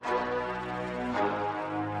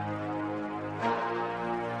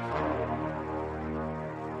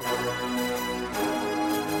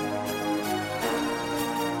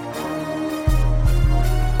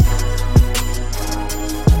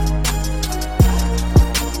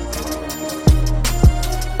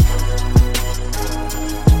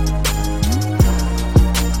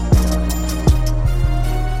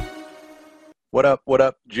What up? What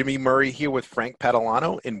up? Jimmy Murray here with Frank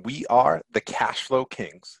Padalano, and we are the Cash Flow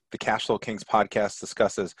Kings. The Cash Flow Kings podcast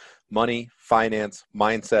discusses money, finance,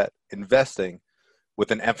 mindset, investing with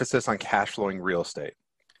an emphasis on cash flowing real estate.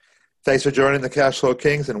 Thanks for joining the Cash Flow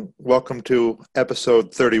Kings, and welcome to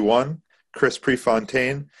episode 31. Chris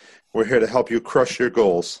Prefontaine. We're here to help you crush your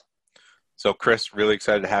goals. So, Chris, really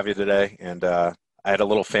excited to have you today, and I had a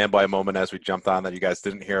little fanboy moment as we jumped on that you guys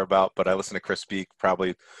didn't hear about, but I listened to Chris speak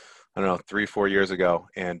probably 3-4 years ago,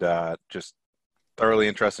 and just thoroughly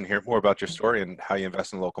interested in hearing more about your story and how you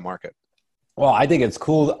invest in the local market. Well, I think it's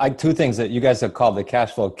cool. Two things that you guys have called the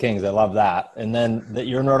Cash Flow Kings. I love that. And then that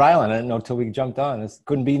you're in Rhode Island. I didn't know until we jumped on. It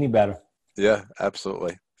couldn't be any better. Yeah,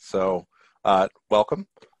 absolutely. So welcome.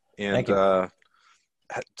 And Thank you.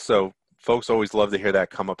 So folks always love to hear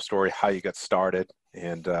that come up story, how you got started.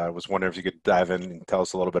 And I was wondering if you could dive in and tell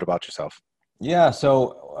us a little bit about yourself. Yeah,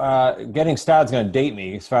 so getting started is going to date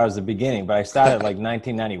me as far as the beginning, but I started like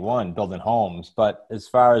 1991 building homes. But as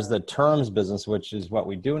far as the terms business, which is what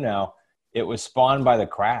we do now, it was spawned by the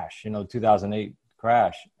crash, 2008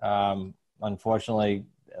 crash. Unfortunately,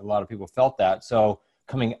 a lot of people felt that. So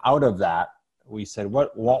coming out of that, we said,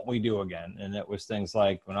 what won't we do again? And it was things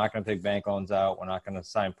like, we're not going to take bank loans out. We're not going to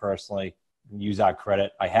sign personally, use our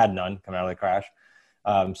credit. I had none coming out of the crash.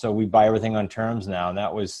 So we buy everything on terms now. And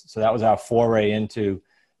that was our foray into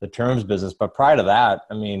the terms business. But prior to that,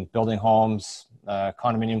 building homes,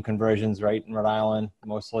 condominium conversions, right, in Rhode Island,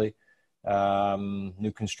 mostly,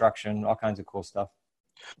 new construction, all kinds of cool stuff.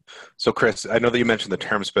 So Chris, I know that you mentioned the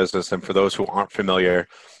terms business, and for those who aren't familiar,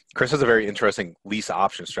 Chris has a very interesting lease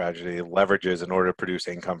option strategy it leverages in order to produce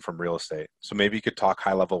income from real estate. So maybe you could talk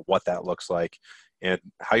high level what that looks like and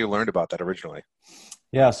how you learned about that originally.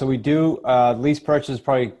 Yeah, so we do lease purchase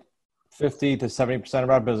probably 50 to 70% of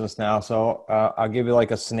our business now. So I'll give you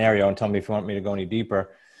like a scenario and tell me if you want me to go any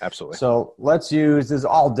deeper. Absolutely. So let's use, there's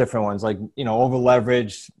all different ones, like, over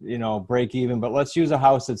leveraged, break even, but let's use a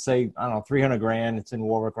house that's say, I don't know, 300 grand. It's in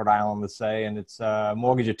Warwick, Rhode Island, let's say, and it's a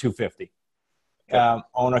mortgage of 250. Okay.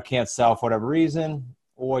 Owner can't sell for whatever reason,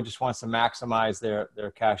 or just wants to maximize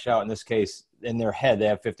their cash out. In this case, in their head, they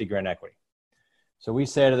have 50 grand equity. So we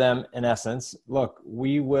say to them, in essence, look,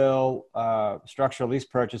 we will structure a lease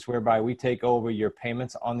purchase whereby we take over your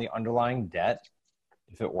payments on the underlying debt,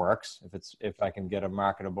 if it works, if I can get a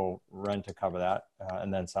marketable rent to cover that,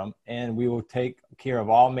 and then some. And we will take care of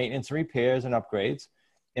all maintenance and repairs and upgrades.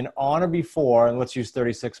 And on or before, and let's use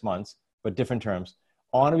 36 months, but different terms,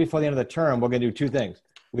 on or before the end of the term, we're going to do two things.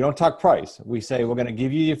 We don't talk price. We say we're going to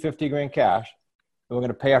give you your 50 grand cash, and we're going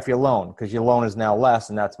to pay off your loan because your loan is now less,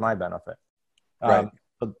 and that's my benefit. Right.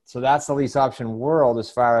 So that's the lease option world as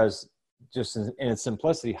far as just in its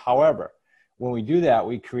simplicity. However, when we do that,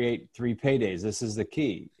 we create 3 paydays. This is the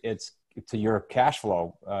key. It's to your cash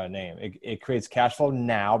flow name. It creates cash flow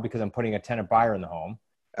now because I'm putting a tenant buyer in the home.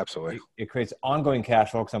 Absolutely. It creates ongoing cash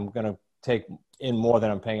flow because I'm going to take in more than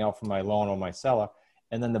I'm paying out for my loan or my seller.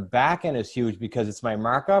 And then the back end is huge because it's my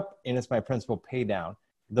markup and it's my principal pay down.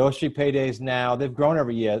 Those 3 paydays now, they've grown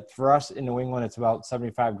every year. For us in New England, it's about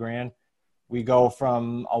 75 grand. We go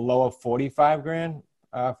from a low of 45 grand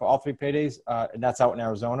for all 3 paydays, and that's out in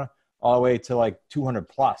Arizona, all the way to like 200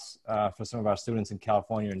 plus for some of our students in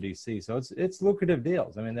California and DC. So it's lucrative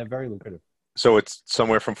deals. They're very lucrative. So it's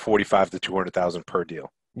somewhere from 45 to 200,000 per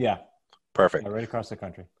deal. Yeah. Perfect. Right across the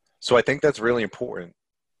country. So I think that's really important,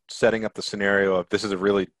 setting up the scenario of this is a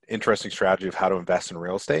really interesting strategy of how to invest in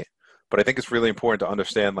real estate. But I think it's really important to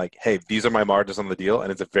understand like, hey, these are my margins on the deal,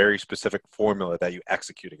 and it's a very specific formula that you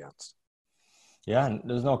execute against. Yeah,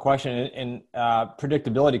 there's no question. And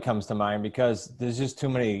predictability comes to mind because there's just too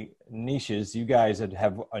many niches. You guys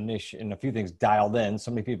have a niche and a few things dialed in. So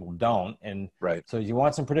many people don't. And right. So you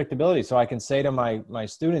want some predictability. So I can say to my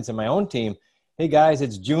students and my own team, hey guys,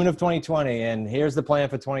 it's June of 2020 and here's the plan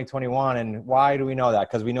for 2021. And why do we know that?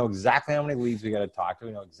 Because we know exactly how many leads we got to talk to.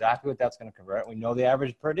 We know exactly what that's going to convert. We know the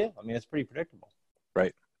average per deal. It's pretty predictable.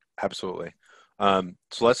 Right. Absolutely.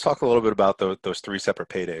 So let's talk a little bit about those 3 separate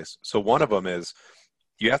paydays. So one of them is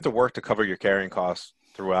you have to work to cover your carrying costs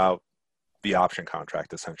throughout the option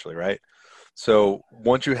contract, essentially, right? So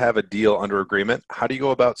once you have a deal under agreement, how do you go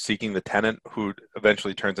about seeking the tenant who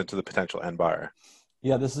eventually turns into the potential end buyer?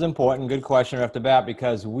 Yeah, this is important. Good question right off the bat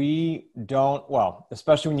because we don't,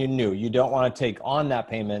 especially when you're new, you don't want to take on that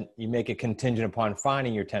payment. You make it contingent upon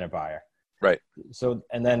finding your tenant buyer. Right. So,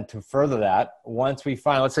 and then to further that, once we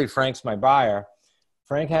find, let's say Frank's my buyer,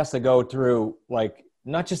 Frank has to go through like,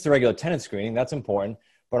 not just the regular tenant screening, that's important,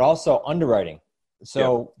 but also underwriting.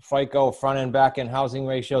 So FICO, front end, back end, housing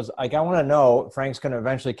ratios. Like I want to know if Frank's going to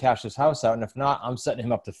eventually cash this house out. And if not, I'm setting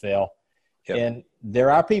him up to fail. Yep. And there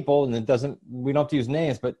are people, and we don't have to use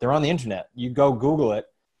names, but they're on the internet. You go Google it,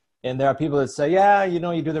 and there are people that say, yeah, you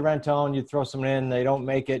do the rent own, you throw someone in, they don't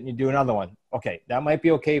make it, and you do another one. Okay, that might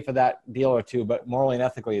be okay for that deal or two, but morally and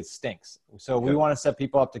ethically, it stinks. So we want to set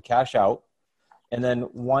people up to cash out. And then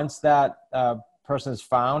once that person is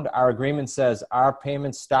found, our agreement says our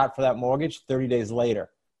payments start for that mortgage 30 days later.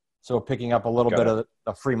 So we're picking up a little bit of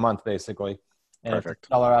a free month, basically. And if the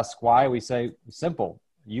seller asks why, we say, simple.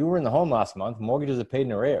 You were in the home last month. Mortgages are paid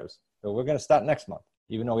in arrears. So we're going to start next month,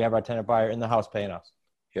 even though we have our tenant buyer in the house paying us.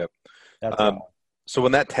 Yep. That's so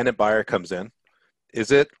when that tenant buyer comes in,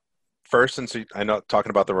 is it first and I know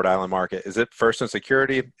talking about the Rhode Island market, is it first in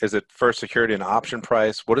security? Is it first security and option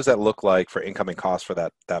price? What does that look like for incoming costs for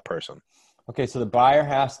that person? Okay, so the buyer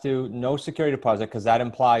has to no security deposit because that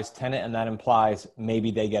implies tenant and that implies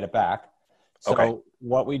maybe they get it back. So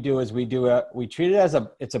what we do is we treat it as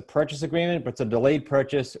it's a purchase agreement, but it's a delayed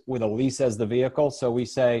purchase with a lease as the vehicle. So we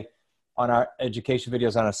say on our education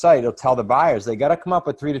videos on our site, it'll tell the buyers they got to come up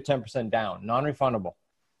with 3 to 10% down, non-refundable.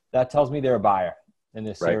 That tells me they're a buyer in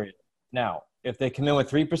this area. Now, if they come in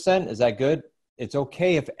with 3%, is that good? It's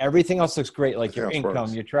okay if everything else looks great, like your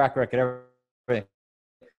income, your track record, everything.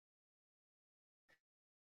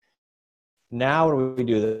 Now, what do we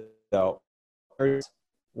do though?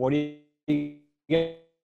 What do you get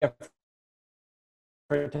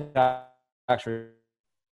for tax?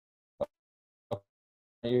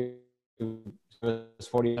 Pay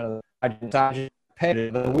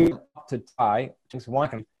the week to tie. Just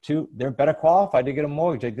one, two. They're better qualified to get a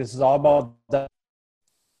mortgage. Like this is all about that.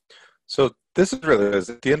 So this is really,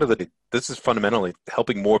 at the end of the day, this is fundamentally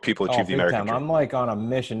helping more people achieve the American dream. I'm like on a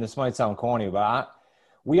mission. This might sound corny, but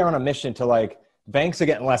we are on a mission to like banks are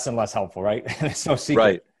getting less and less helpful, right? It's no secret.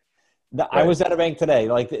 Right. I was at a bank today.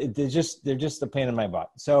 Like they're just a pain in my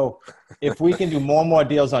butt. So if we can do more and more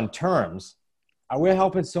deals on terms, we're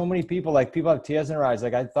helping so many people. Like people have tears in their eyes.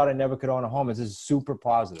 Like I thought I never could own a home. This is super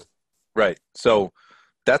positive. Right. So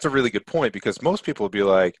that's a really good point because most people would be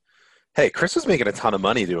like, hey, Chris is making a ton of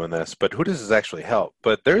money doing this, but who does this actually help?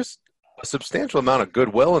 But there's a substantial amount of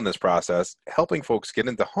goodwill in this process, helping folks get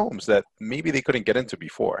into homes that maybe they couldn't get into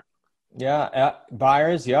before. Yeah.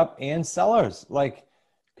 Buyers. Yep. And sellers. Like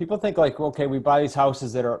people think like, okay, we buy these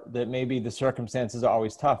houses that maybe the circumstances are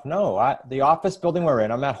always tough. No, the office building we're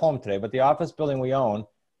in, I'm at home today, but the office building we own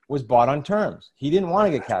was bought on terms. He didn't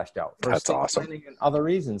want to get cashed out for that's awesome. And other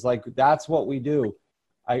reasons. Like that's what we do.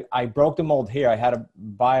 I broke the mold here. I had to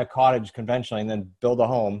buy a cottage conventionally and then build a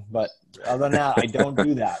home. But other than that, I don't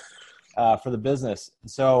do that for the business.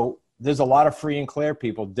 So there's a lot of free and clear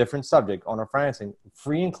people, different subject, owner financing,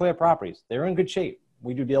 free and clear properties. They're in good shape.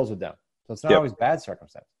 We do deals with them. So it's not always bad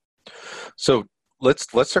circumstance. So let's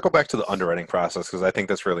circle back to the underwriting process because I think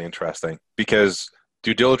that's really interesting because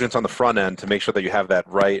due diligence on the front end to make sure that you have that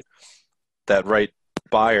right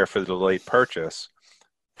buyer for the delayed purchase.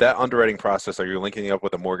 That underwriting process, are you linking up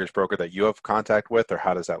with a mortgage broker that you have contact with, or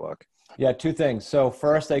how does that look? Yeah, two things. So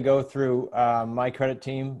first, they go through my credit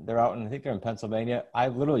team. They're out I think they're in Pennsylvania.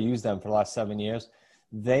 I've literally used them for the last 7 years.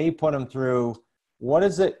 They put them through, what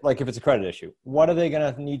is it, like if it's a credit issue, what are they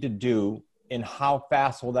going to need to do and how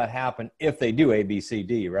fast will that happen if they do A, B, C,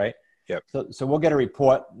 D, right? Yep. So we'll get a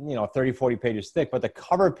report, 30, 40 pages thick, but the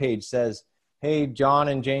cover page says, hey, John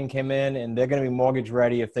and Jane came in and they're going to be mortgage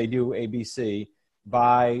ready if they do A, B, C.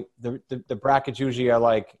 By the brackets usually are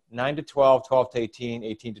like 9 to 12, 12 to 18,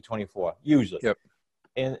 18 to 24, usually. Yep.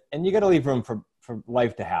 And you got to leave room for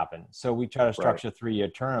life to happen. So we try to structure 3-year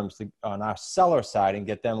terms on our seller side and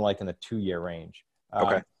get them like in the 2-year range.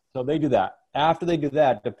 Okay. So they do that. After they do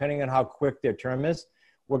that, depending on how quick their term is,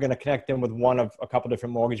 we're going to connect them with one of a couple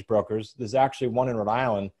different mortgage brokers. There's actually one in Rhode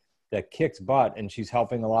Island that kicks butt, and she's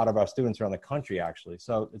helping a lot of our students around the country, actually.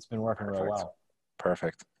 So it's been working real well.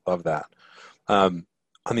 Perfect. Love that. On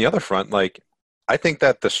the other front, like I think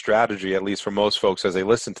that the strategy, at least for most folks, as they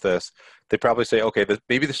listen to this, they probably say, okay,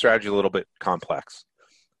 maybe the strategy is a little bit complex.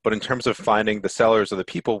 But in terms of finding the sellers or the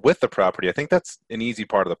people with the property, I think that's an easy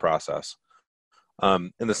part of the process.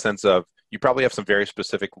 In the sense of you probably have some very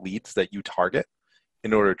specific leads that you target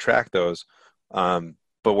in order to track those.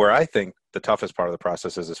 But where I think the toughest part of the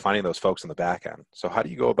process is finding those folks in the back end. So how do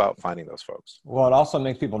you go about finding those folks? Well, it also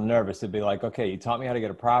makes people nervous to be like, okay, you taught me how to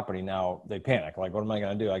get a property. Now they panic. Like, what am I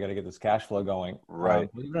going to do? I got to get this cash flow going. Right.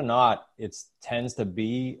 Believe it or not, it tends to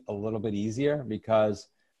be a little bit easier because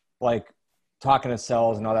like talking to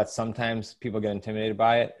sellers and all that, sometimes people get intimidated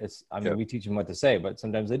by it. We teach them what to say, but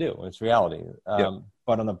sometimes they do. It's reality.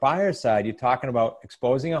 But on the buyer side, you're talking about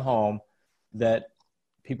exposing a home that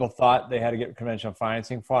people thought they had to get conventional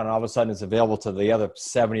financing for, and all of a sudden it's available to the other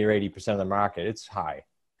 70 or 80% of the market. It's high.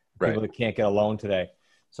 people that can't get a loan today.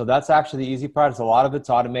 So that's actually the easy part. Is a lot of it's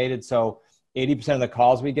automated. So 80% of the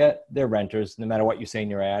calls we get, they're renters, no matter what you say in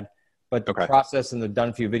your ad. But the process and the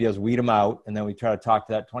done for you videos, weed them out, and then we try to talk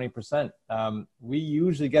to that 20%. We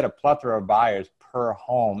usually get a plethora of buyers per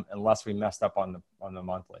home unless we messed up on the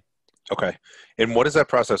monthly. Okay. And what does that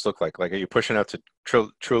process look like? Like, are you pushing out to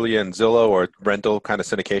Trulia and Zillow or rental kind of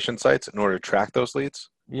syndication sites in order to track those leads?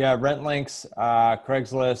 Yeah, RentLinks,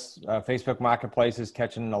 Craigslist, Facebook Marketplace is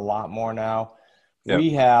catching a lot more now. Yep. We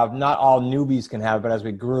have, not all newbies can have, but as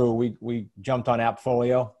we grew, we jumped on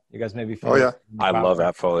Appfolio. You guys maybe familiar? Oh, yeah. I love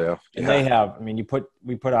Appfolio. And they have, I mean,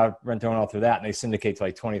 we put our rent own all through that, and they syndicate to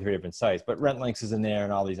like 23 different sites. But RentLinks is in there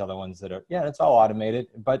and all these other ones that are, it's all automated.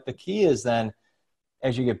 But the key is then,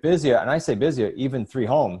 as you get busier, and I say busier, even 3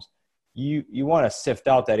 homes, you want to sift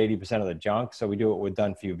out that 80% of the junk. So we do it with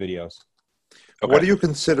done for you videos. Okay. What do you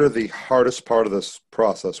consider the hardest part of this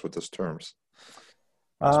process with this terms?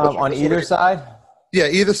 On either side? Yeah,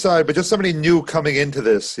 either side, but just somebody new coming into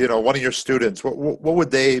this, one of your students, what would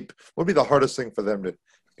be the hardest thing for them to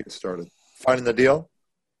get started? Finding the deal?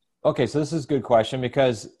 Okay, so this is a good question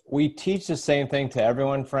because we teach the same thing to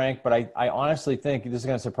everyone, Frank, but I honestly think this is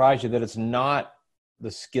going to surprise you that it's not the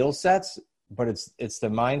skill sets, but it's the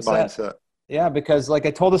mindset. Yeah, because like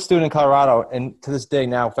I told a student in Colorado, and to this day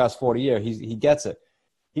now, fast forward a year, he gets it.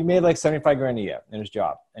 He made like 75 grand a year in his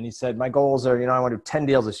job. And he said, my goals are, I want to do 10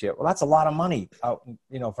 deals this year. Well, that's a lot of money out,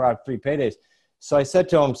 for our 3 paydays. So I said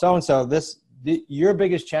to him, so-and-so, your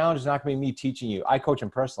biggest challenge is not going to be me teaching you. I coach him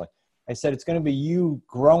personally. I said, it's going to be you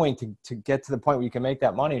growing to get to the point where you can make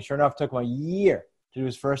that money. And sure enough, it took him a year to do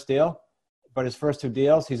his first deal. But his first 2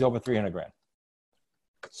 deals, he's over 300 grand.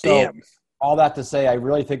 So damn. All that to say, I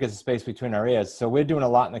really think it's a space between our ears. So we're doing a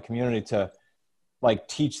lot in the community to like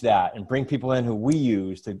teach that and bring people in who we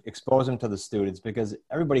use to expose them to the students, because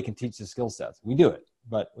everybody can teach the skill sets. We do it,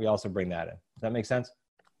 but we also bring that in. Does that make sense?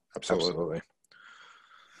 Absolutely.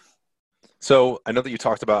 So I know that you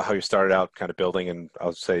talked about how you started out kind of building in,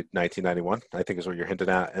 I'll say 1991, I think is what you're hinting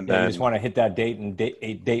at. And then you just want to hit that date and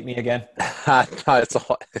date me again? No,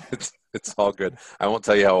 it's all good. I won't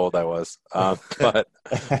tell you how old I was. But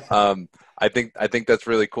I think that's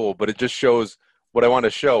really cool, but it just shows what I want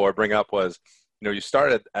to show or bring up was, you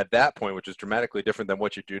started at that point, which is dramatically different than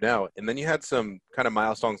what you do now. And then you had some kind of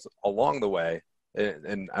milestones along the way.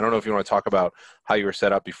 And I don't know if you want to talk about how you were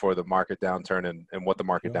set up before the market downturn and what the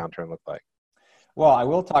market downturn looked like. Well, I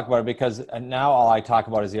will talk about it because now all I talk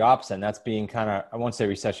about is the opposite. And that's being kind of, I won't say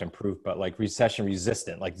recession proof, but like recession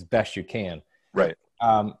resistant, like as best you can. Right.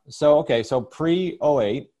 So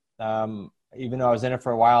pre-08, even though I was in it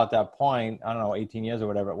for a while at that point, I don't know, 18 years or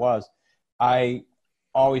whatever it was, I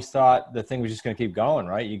always thought the thing was just going to keep going,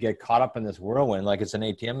 right? You get caught up in this whirlwind like it's an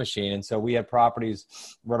ATM machine. And so we had properties,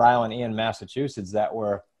 Rhode Island and Massachusetts, that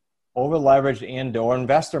were over leveraged and or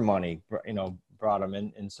investor money, brought them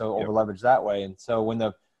in. And so over leveraged that way. And so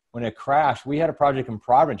when it crashed, we had a project in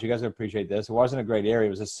Providence. You guys would appreciate this. It wasn't a great area. It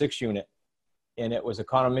was a 6-unit and it was a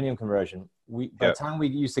condominium conversion. By the time we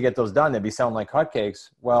used to get those done, they'd be selling like hotcakes.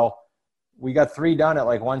 Well, we got 3 done at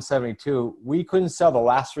like 172. We couldn't sell the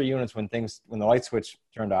last 3 units when the light switch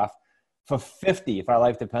turned off for 50 if our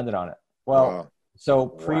life depended on it. Well, So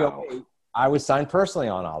pre-08, I was signed personally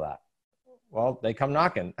on all that. Well, they come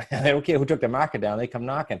knocking. They don't care who took the market down. They come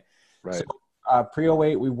knocking. Right. So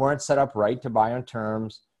pre-08, we weren't set up right to buy on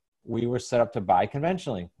terms. We were set up to buy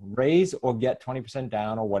conventionally, raise or get 20%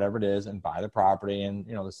 down or whatever it is and buy the property and,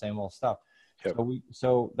 the same old stuff. Yep.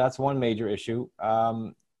 So that's one major issue.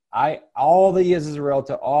 All the years as a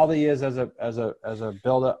realtor, all the years as a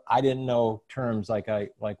builder, I didn't know terms like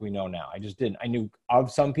we know now. I just didn't. I knew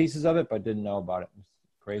of some pieces of it, but didn't know about it. It was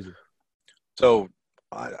crazy. So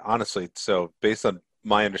honestly, based on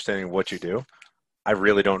my understanding of what you do, I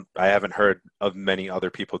haven't heard of many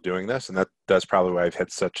other people doing this. And that's probably why I've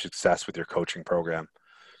had such success with your coaching program.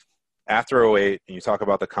 After 08, and you talk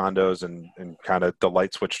about the condos and kind of the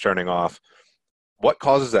light switch turning off, what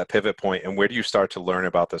causes that pivot point, and where do you start to learn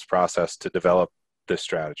about this process to develop this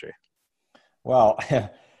strategy? Well,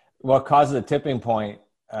 what causes a tipping point,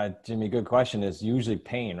 Jimmy, good question, is usually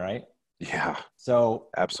pain, right? Yeah. So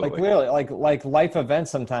absolutely. Like life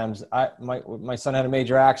events sometimes. My son had a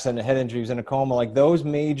major accident, a head injury, he was in a coma. Like those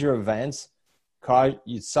major events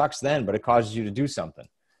it sucks then, but it causes you to do something.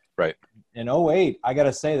 Right. In 08, I got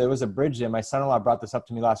to say there was a bridge there. My son-in-law brought this up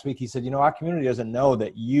to me last week. He said, our community doesn't know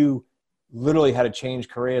that you literally had to change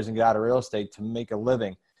careers and get out of real estate to make a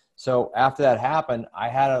living. So after that happened, I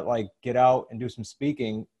had to get out and do some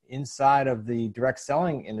speaking inside of the direct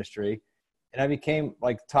selling industry. And I became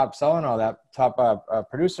top seller and all that, top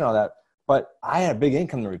producer and all that. But I had a big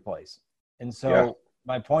income to replace. And so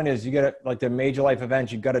my point is, you got to, like the major life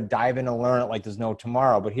events, you got to dive in and learn it like there's no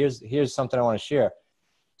tomorrow. But here's something I want to share.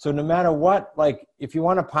 So no matter what, like if you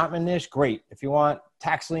want apartment niche, great. If you want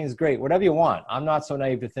tax liens, great. Whatever you want. I'm not so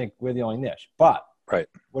naive to think we're the only niche. But Right.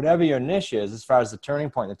 whatever your niche is, as far as the turning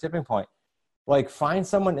point, the tipping point, like find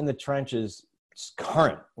someone in the trenches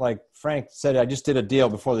current. Like Frank said, I just did a deal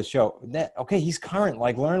before the show. Okay, he's current.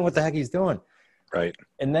 Like learn what the heck he's doing. Right.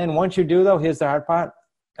 And then once you do, though, here's the hard part.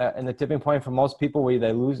 And the tipping point for most people, we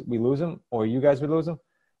lose them, or you guys would lose them.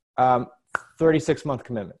 36-month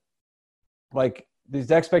commitment. Like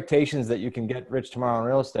these expectations that you can get rich tomorrow in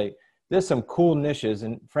real estate. There's some cool niches,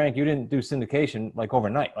 and Frank, you didn't do syndication like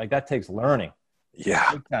overnight. Like that takes learning.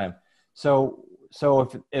 Yeah. Big time. So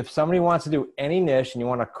if somebody wants to do any niche and you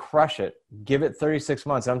want to crush it, give it 36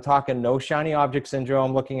 months. I'm talking no shiny object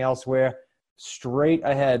syndrome, looking elsewhere, straight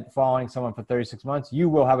ahead, following someone for 36 months. You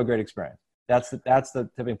will have a great experience. That's the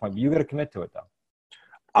tipping point. But you got to commit to it, though.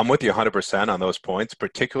 I'm with you 100% on those points,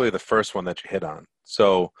 particularly the first one that you hit on.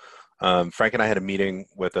 So Frank and I had a meeting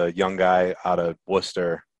with a young guy out of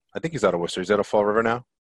Worcester. I think he's out of Worcester. He's out of Fall River now?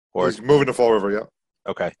 Or he's moving to Fall River, yeah.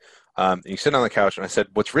 Okay. He's sitting on the couch, and I said,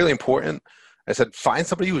 what's really important, I said, find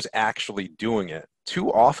somebody who's actually doing it.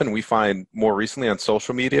 Too often we find more recently on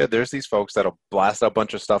social media, there's these folks that'll blast a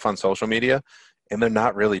bunch of stuff on social media, and they're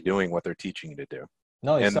not really doing what they're teaching you to do.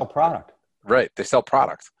 No, they sell product. Right. They sell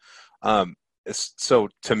product. So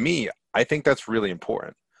to me, I think that's really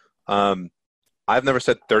important. I've never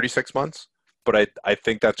said 36 months, but I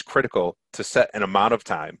think that's critical to set an amount of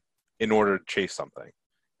time in order to chase something.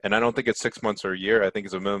 And I don't think it's 6 months or a year. I think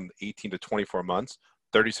it's a minimum 18 to 24 months.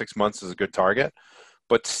 36 months is a good target,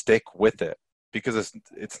 but stick with it because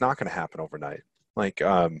it's not going to happen overnight. Like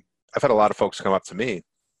I've had a lot of folks come up to me,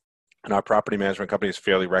 and our property management company is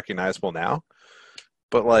fairly recognizable now.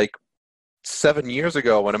 But like 7 years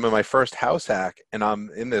ago when I'm in my first house hack and I'm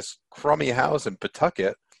in this crummy house in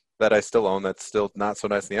Pawtucket that I still own, that's still not so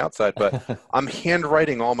nice on the outside, but I'm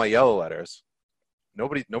handwriting all my yellow letters.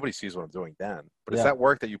 Nobody sees what I'm doing then. But it's that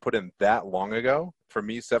work that you put in that long ago, for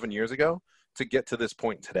me 7 years ago, to get to this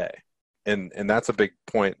point today. And that's a big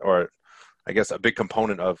point, or I guess a big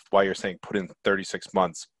component of why you're saying put in 36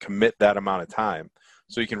 months, commit that amount of time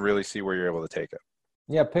so you can really see where you're able to take it.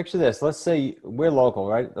 Yeah, picture this. Let's say we're local,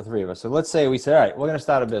 right? The three of us. So let's say we say, all right, we're going to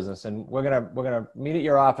start a business, and we're going to meet at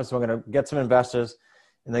your office. We're going to get some investors,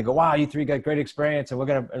 and they go, wow, you three got great experience, and we're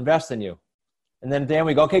going to invest in you. And then Dan,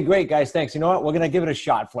 we go, okay, great, guys, thanks. You know what? We're going to give it a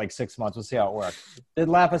shot for like 6 months. We'll see how it works. They'd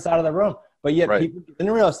laugh us out of the room. But yet people in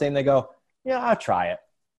real estate, and they go, yeah, I'll try it.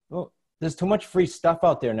 Well, there's too much free stuff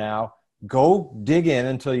out there now. Go dig in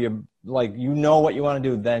until you what you want to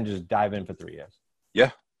do, then just dive in for 3 years. Yeah,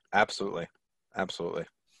 absolutely. Absolutely.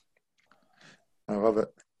 I love it.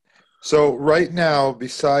 So right now,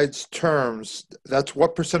 besides terms, that's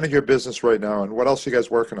what percent of your business right now, and what else are you guys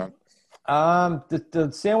working on? The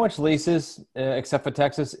sandwich leases, except for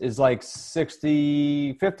Texas, is like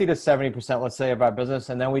 50 to 70%, let's say, of our business.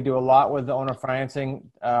 And then we do a lot with the owner financing.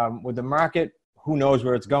 With the market, who knows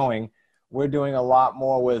where it's going. We're doing a lot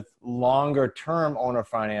more with longer term owner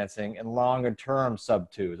financing and longer term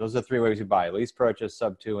sub-2s. Those are 3 ways you buy: lease purchase,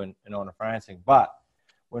 sub-2, and owner financing. But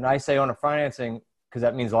when I say owner financing, because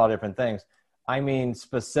that means a lot of different things, I mean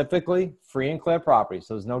specifically free and clear property.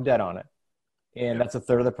 So there's no debt on it. And that's a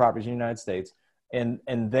third of the properties in the United States. And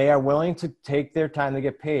they are willing to take their time to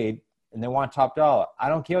get paid, and they want top dollar. I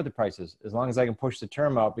don't care what the price is, as long as I can push the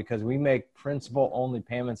term out, because we make principal only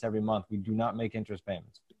payments every month. We do not make interest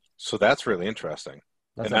payments. So that's really interesting.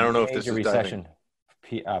 That's and I don't know if this is recession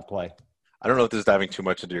play. I don't know if this is diving too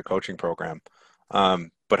much into your coaching program,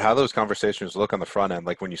 but how those conversations look on the front end,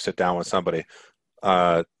 like when you sit down with somebody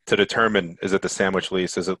to determine, is it the sandwich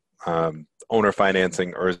lease, is it owner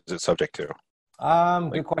financing, or is it subject to?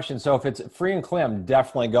 Good question. So if it's free and clear, I'm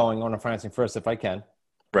definitely going owner financing first if I can.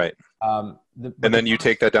 Right. And then you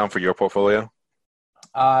take that down for your portfolio?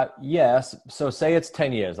 Yes. So say it's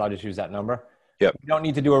 10 years. I'll just use that number. Yep. We don't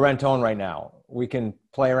need to do a rent own right now. We can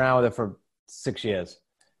play around with it for 6 years.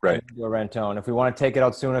 Right. Do a rent own. If we want to take it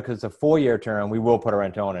out sooner because it's a 4-year term, we will put a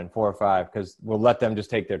rent own in 4 or 5, because we'll let them just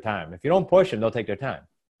take their time. If you don't push them, they'll take their time.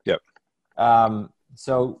 Yep.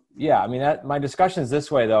 So yeah, I mean, my discussion is this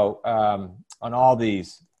way though, on all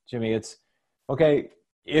these, Jimmy, it's okay.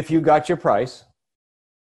 If you got your price,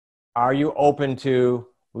 are you open to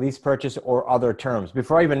lease purchase or other terms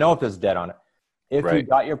before I even know if there's debt on it? If you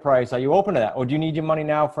got your price, are you open to that? Or do you need your money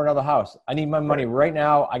now for another house? I need my money right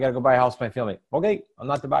now. I got to go buy a house for my family. Okay, I'm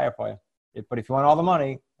not the buyer for you. But if you want all the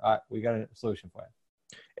money, we got a solution for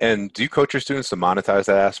you. And do you coach your students to monetize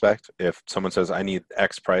that aspect? If someone says, I need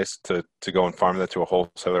X price to go and farm that to a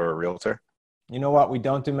wholesaler or a realtor? You know what? We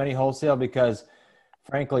don't do many wholesale because,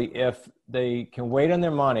 frankly, if they can wait on their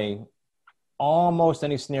money, almost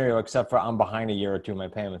any scenario except for I'm behind a year or two in my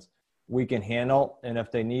payments, we can handle. And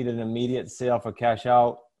if they need an immediate sale for cash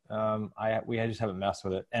out, we just haven't messed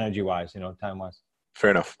with it energy-wise, time-wise.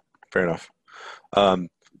 Fair enough. Fair enough.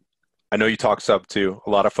 I know you talk sub to. A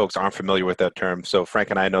lot of folks aren't familiar with that term. So Frank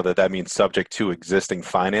and I know that means subject to existing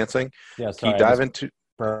financing. Yeah, Can you sorry, dive into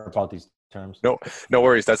about these terms? No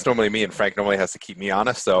worries. That's normally me, and Frank normally has to keep me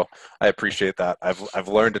honest. So I appreciate that. I've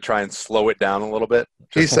learned to try and slow it down a little bit.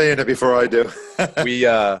 He's saying it before I do.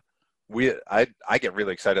 I get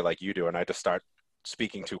really excited like you do, and I just start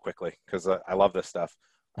speaking too quickly because I love this stuff.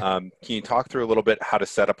 Can you talk through a little bit how to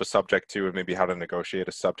set up a subject to, and maybe how to negotiate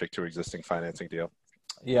a subject to existing financing deal?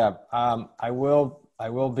 Yeah, I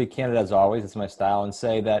will be candid as always. It's my style, and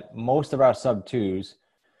say that most of our sub twos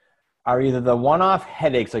are either the one-off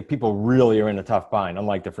headaches, like people really are in a tough bind,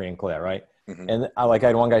 unlike the free and clear, right? Mm-hmm. And I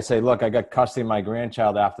had one guy say, "Look, I got custody of my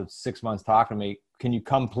grandchild after 6 months talking to me. Can you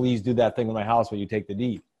come please do that thing in my house where you take the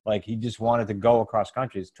deed?" Like he just wanted to go across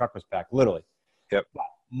country. His truck was packed, literally. Yep. But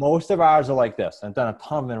most of ours are like this. I've done a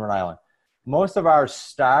ton of them in Rhode Island. Most of ours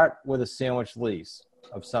start with a sandwich lease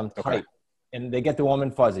of some type. Okay. And they get the warm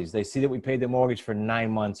and fuzzies. They see that we paid the mortgage for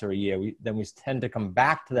 9 months or a year. Then we tend to come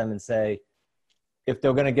back to them and say, if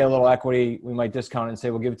they're going to get a little equity, we might discount it and say,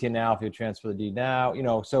 we'll give it to you now if you transfer the deed now.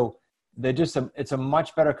 So they're it's a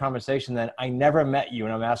much better conversation than I never met you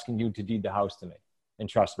and I'm asking you to deed the house to me and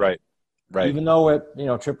trust me. Right. Even though it,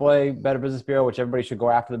 AAA, Better Business Bureau, which everybody should go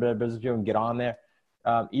after the Better Business Bureau and get on there.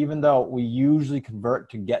 Even though we usually convert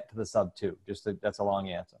to get to the sub two, that's a long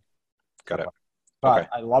answer. Got it. But okay.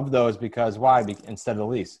 I love those because why? Instead of the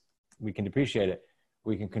lease, we can depreciate it.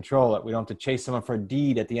 We can control it. We don't have to chase someone for a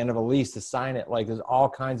deed at the end of a lease to sign it. Like there's all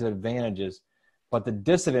kinds of advantages. But the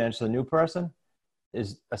disadvantage to the new person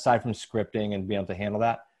is, aside from scripting and being able to handle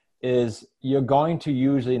that, is you're going to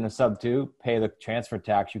usually in a sub two pay the transfer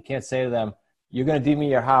tax. You can't say to them, you're going to deed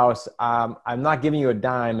me your house. I'm not giving you a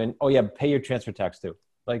dime. And, oh, yeah, pay your transfer tax too.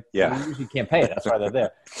 Like, yeah. We usually can't pay it. That's why they're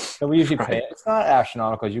there. So we usually pay it. It's not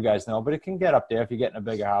astronomical, as you guys know, but it can get up there if you get in a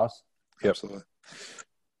bigger house. Absolutely.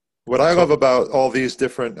 What I love about all these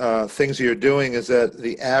different things you're doing is that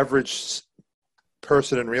the average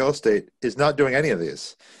person in real estate is not doing any of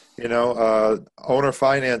these. Owner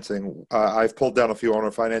financing. I've pulled down a few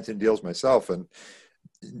owner financing deals myself, and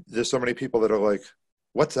there's so many people that are like,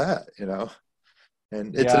 what's that?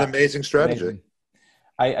 And it's an amazing strategy. Amazing.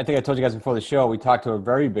 I think I told you guys before the show, we talked to a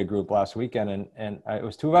very big group last weekend, and it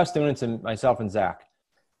was two of our students and myself and Zach.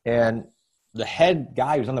 And the head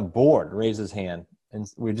guy who was on the board raised his hand, and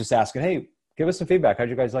we were just asking, hey, give us some feedback. How'd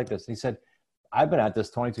you guys like this? And he said, I've been at this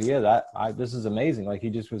 22 years. This is amazing. Like he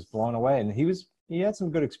just was blown away. And he had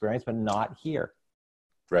some good experience, but not here.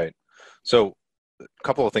 Right. So a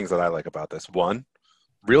couple of things that I like about this. One,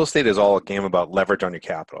 real estate is all a game about leverage on your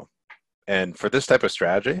capital. And for this type of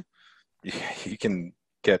strategy, you can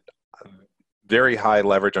get very high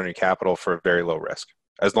leverage on your capital for very low risk,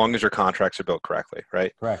 as long as your contracts are built correctly,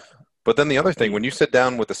 right? Correct. But then the other thing, when you sit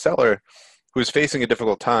down with the seller who's facing a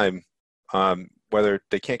difficult time, whether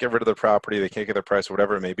they can't get rid of their property, they can't get their price, or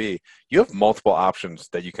whatever it may be, you have multiple options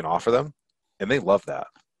that you can offer them, and they love that.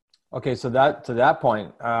 Okay, so to that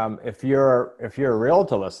point, if you're a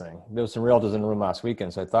realtor listening, there was some realtors in the room last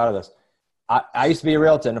weekend, so I thought of this. I used to be a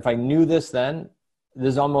realtor, and if I knew this then,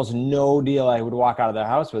 there's almost no deal I would walk out of their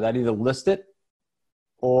house with. I'd either list it,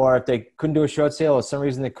 or if they couldn't do a short sale or some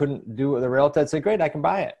reason they couldn't do it with a realtor, I'd say, great, I can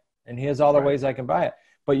buy it. And here's all the ways I can buy it.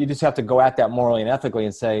 But you just have to go at that morally and ethically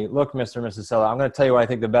and say, look, Mr. and Mrs. Seller, I'm going to tell you what I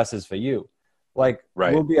think the best is for you. Like,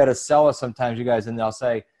 we'll be at a seller sometimes, you guys, and they'll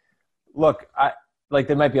say, look,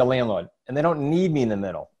 there might be a landlord, and they don't need me in the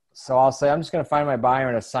middle. So I'll say, I'm just going to find my buyer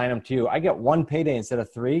and assign them to you. I get one payday instead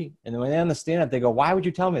of three. And when they understand it, they go, why would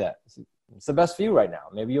you tell me that? It's the best for you right now.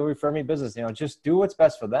 Maybe you'll refer me business. Just do what's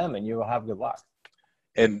best for them and you will have good luck.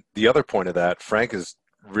 And the other point of that, Frank is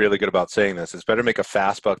really good about saying this, it's better to make a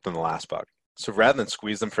fast buck than the last buck. So rather than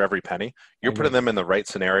squeeze them for every penny, you're putting them in the right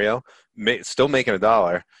scenario, still making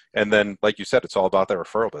 $1. And then, like you said, it's all about their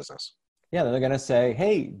referral business. Yeah, they're going to say,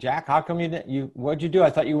 hey, Jack, how come what'd you do? I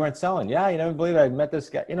thought you weren't selling. Yeah, you never believe it. I met this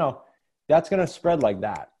guy. That's going to spread like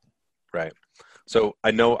that. Right. So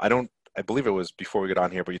I believe it was before we got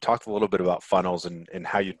on here, but you talked a little bit about funnels and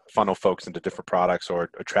how you funnel folks into different products or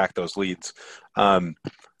attract those leads. On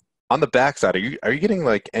the backside, are you getting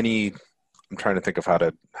like any, I'm trying to think of how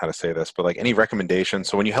to say this, but like any recommendations?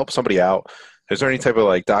 So when you help somebody out, is there any type of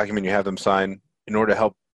like document you have them sign in order to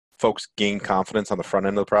help folks gain confidence on the front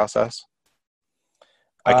end of the process?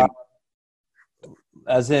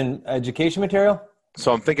 As in education material?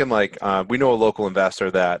 So I'm thinking like we know a local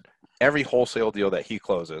investor that every wholesale deal that he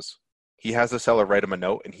closes, he has the seller write him a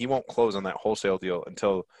note, and he won't close on that wholesale deal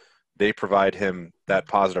until they provide him that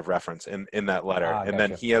positive reference in that letter. And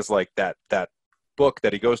then he has like that book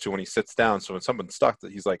that he goes to when he sits down. So when someone's stuck,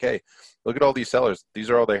 he's like, hey, look at all these sellers. These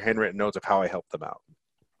are all their handwritten notes of how I helped them out.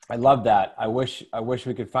 I love that. I wish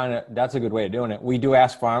we could find it. That's a good way of doing it. We do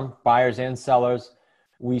ask for them, buyers and sellers.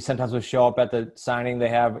 We sometimes will show up at the signing they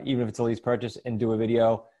have, even if it's a lease purchase, and do a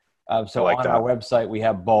video. So like on our website, we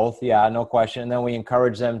have both. Yeah, no question. And then we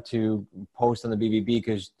encourage them to post on the BBB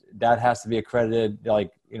because that has to be accredited.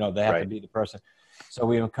 Like, they have to be the person. So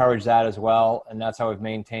we encourage that as well. And that's how we've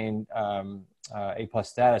maintained A+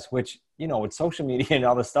 status, which, with social media and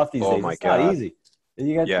all the stuff these days, it's not easy.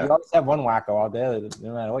 You always have one wacko out there,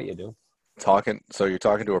 no matter what you do. So you're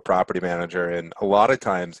talking to a property manager, and a lot of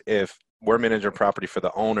times if we're managing property for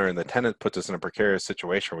the owner and the tenant puts us in a precarious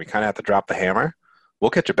situation, we kind of have to drop the hammer. We'll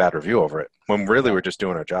catch a bad review over it when really we're just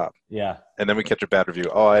doing our job. Yeah. And then we catch a bad review.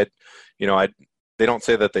 They don't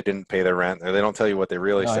say that they didn't pay their rent, or they don't tell you what they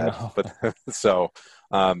really said. But so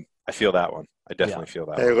I feel that one. I definitely feel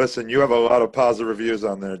that one. Hey, listen, you have a lot of positive reviews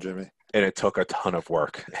on there, Jimmy. And it took a ton of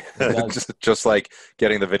work, just like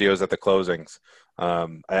getting the videos at the closings.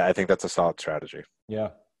 I think that's a solid strategy. Yeah.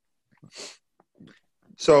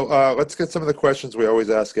 So let's get some of the questions we always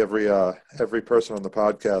ask every person on the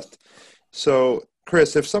podcast. So,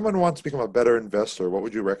 Chris, if someone wants to become a better investor, what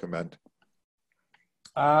would you recommend?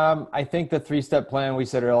 I think the 3-step plan we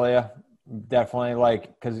said earlier, definitely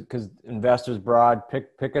because investors broad,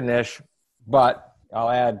 pick a niche, but I'll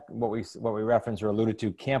add what we referenced or alluded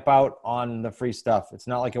to. Camp out on the free stuff. It's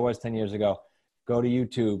not like it was 10 years ago. Go to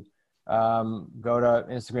YouTube, go to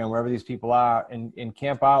Instagram, wherever these people are, and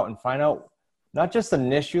camp out and find out not just the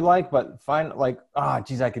niche you like, but find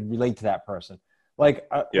I could relate to that person.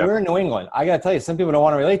 We're in New England. I got to tell you, some people don't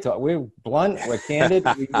want to relate to it. We're blunt, we're candid,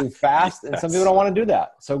 we move fast, and some people don't want to do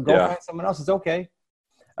that. So go find someone else. It's okay.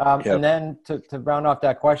 And then to round off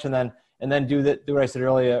that question, and then do what I said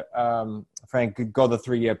earlier, Frank, go the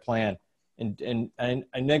 3-year plan. And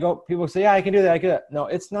they go, people say, yeah, I can do that. I can do that. No,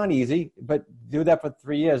 it's not easy, but do that for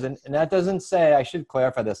 3 years. And that doesn't say, I should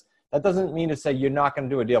clarify this. That doesn't mean to say you're not going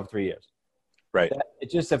to do a deal for 3 years. Right.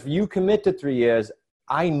 It's just, if you commit to 3 years,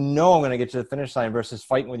 I know I'm going to get you to the finish line versus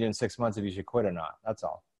fighting with you in 6 months if you should quit or not. That's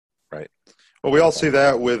all. Right. Well, we all see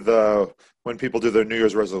that with when people do their New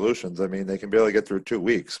Year's resolutions. I mean, they can barely get through 2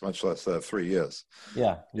 weeks, much less 3 years.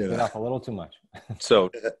 Yeah, you get off a little too much. So,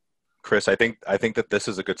 Chris, I think that this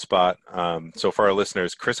is a good spot. So for our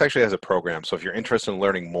listeners, Chris actually has a program. So if you're interested in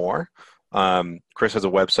learning more, Chris has a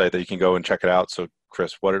website that you can go and check it out. So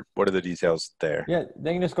Chris, what are the details there? Yeah,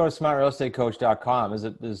 they can just go to smartrealestatecoach.com.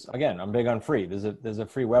 Again, I'm big on free. There's a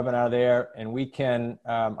free webinar there, and we can,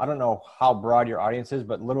 I don't know how broad your audience is,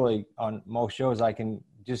 but literally on most shows, I can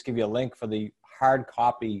just give you a link for the hard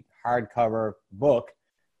copy, hardcover book.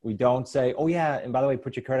 We don't say, oh yeah, and by the way,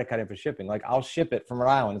 put your credit card in for shipping. I'll ship it from Rhode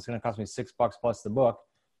Island. It's going to cost me $6 plus the book.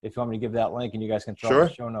 If you want me to give that link, and you guys can throw in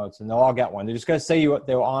the show notes, and they'll all get one. They're just going to say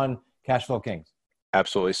they were on Cash Flow Kings.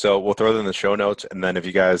 Absolutely. So we'll throw them in the show notes. And then if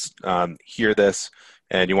you guys hear this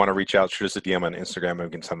and you want to reach out, shoot us a DM on Instagram, and we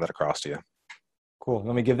can send that across to you. Cool.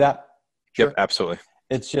 Let me give that. Yep, absolutely.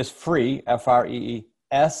 It's just free, FREE,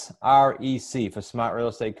 SREC for Smart Real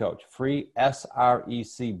Estate Coach. Free,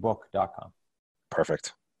 SRECbook.com.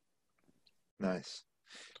 Perfect. Nice.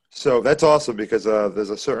 So that's awesome because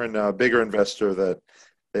there's a certain bigger investor that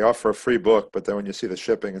they offer a free book, but then when you see the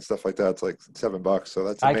shipping and stuff like that, it's like $7. So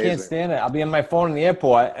that's amazing. I can't stand it. I'll be on my phone in the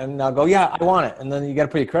airport, and I'll go, yeah, I want it. And then you got to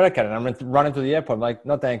put your credit card in. I'm running through the airport. I'm like,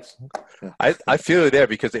 no, thanks. I feel you there,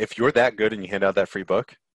 because if you're that good and you hand out that free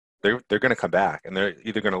book, they're going to come back, and they're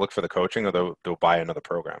either going to look for the coaching or they'll buy another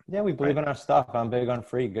program. Yeah, we believe in our stuff. I'm big on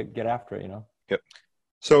free. Get after it, Yep.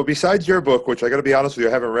 So besides your book, which I got to be honest with you,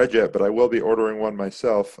 I haven't read yet, but I will be ordering one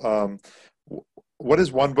myself. What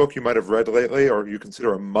is one book you might have read lately, or you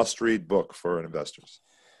consider a must-read book for investors?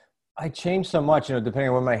 I change so much, depending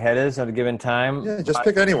on where my head is at a given time. Yeah, just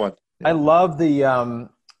pick anyone. I love the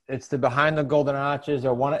it's the Behind the Golden Arches,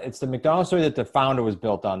 it's the McDonald's story that the founder was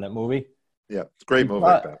built on, that movie. Yeah, it's a great movie.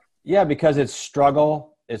 Yeah, because it's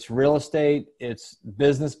struggle, it's real estate, it's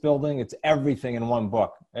business building, it's everything in one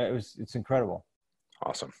book. It's incredible.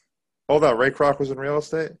 Awesome. Hold on, Ray Kroc was in real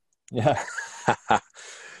estate? Yeah.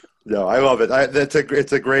 No, I love it. It's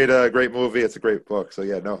a great movie. It's a great book. So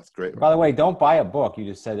yeah, no, it's great. By the way, don't buy a book. You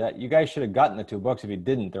just said that. You guys should have gotten the 2 books. If you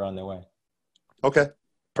didn't, they're on their way. Okay.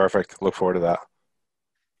 Perfect. Look forward to that.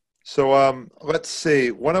 So let's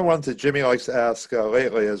see. One of the ones that Jimmy likes to ask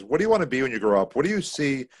lately is, what do you want to be when you grow up? What do you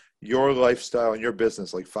see your lifestyle and your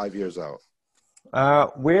business like 5 years out?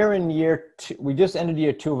 We're in year two. We just ended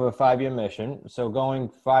year 2 of a 5-year mission. So going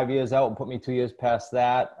 5 years out will put me 2 years past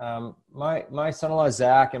that. My son-in-law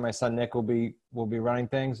Zach and my son Nick will be running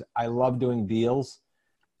things. I love doing deals.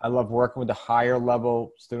 I love working with the higher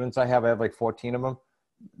level students I have. I have like 14 of them.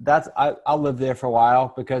 I'll live there for a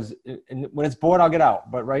while because when it's bored, I'll get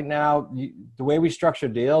out. But right now, the way we structure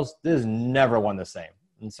deals, there's never one the same.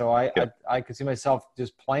 And so I could see myself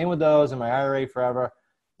just playing with those in my IRA forever.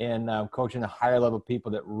 And coaching the higher level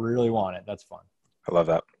people that really want it. That's fun. I love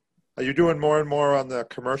that. Are you doing more and more on the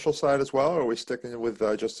commercial side as well, or are we sticking with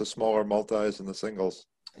just the smaller multis and the singles?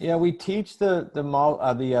 Yeah, we teach the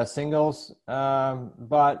singles,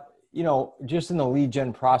 but just in the lead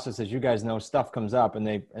gen process, as you guys know, stuff comes up and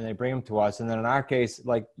they bring them to us. And then in our case,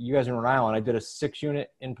 like you guys in Rhode Island, I did a 6-unit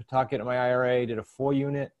in Pawtucket in my IRA, did a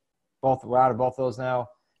 4-unit. We're out of both those now.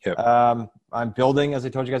 Yep. I'm building, as I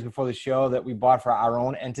told you guys before the show, that we bought for our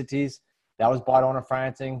own entities. That was bought owner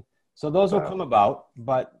financing. So those will come about,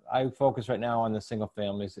 but I focus right now on the single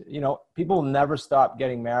families. People will never stop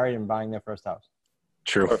getting married and buying their first house.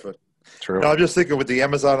 True. Perfect. True. No, I'm just thinking with the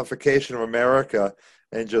Amazonification of America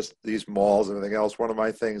and just these malls and everything else, one of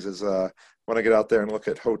my things is when I get out there and look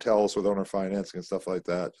at hotels with owner financing and stuff like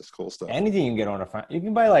that, just cool stuff. Anything you can get owner financing. You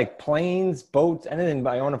can buy like planes, boats, anything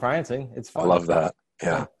by owner financing. It's fun. I love that.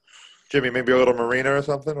 Yeah. Jimmy, maybe a little marina or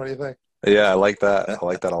something? What do you think? Yeah, I like that. I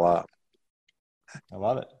like that a lot. I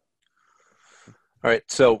love it. All right.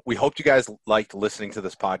 So we hope you guys liked listening to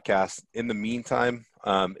this podcast. In the meantime,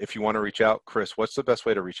 if you want to reach out, Chris, what's the best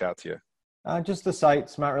way to reach out to you? Just the site,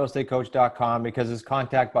 smartrealestatecoach.com, because there's a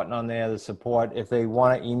contact button on there, the support. If they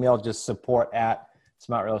want to email, just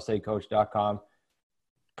support@smartrealestatecoach.com.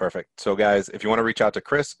 Perfect. So guys, if you want to reach out to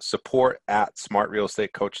Chris,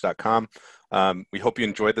 support@smartrealestatecoach.com. We hope you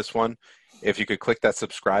enjoyed this one. If you could click that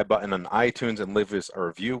subscribe button on iTunes and leave us a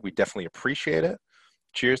review, we definitely appreciate it.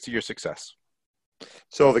 Cheers to your success.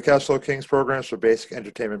 So the Cash Flow Kings program is for basic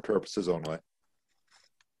entertainment purposes only.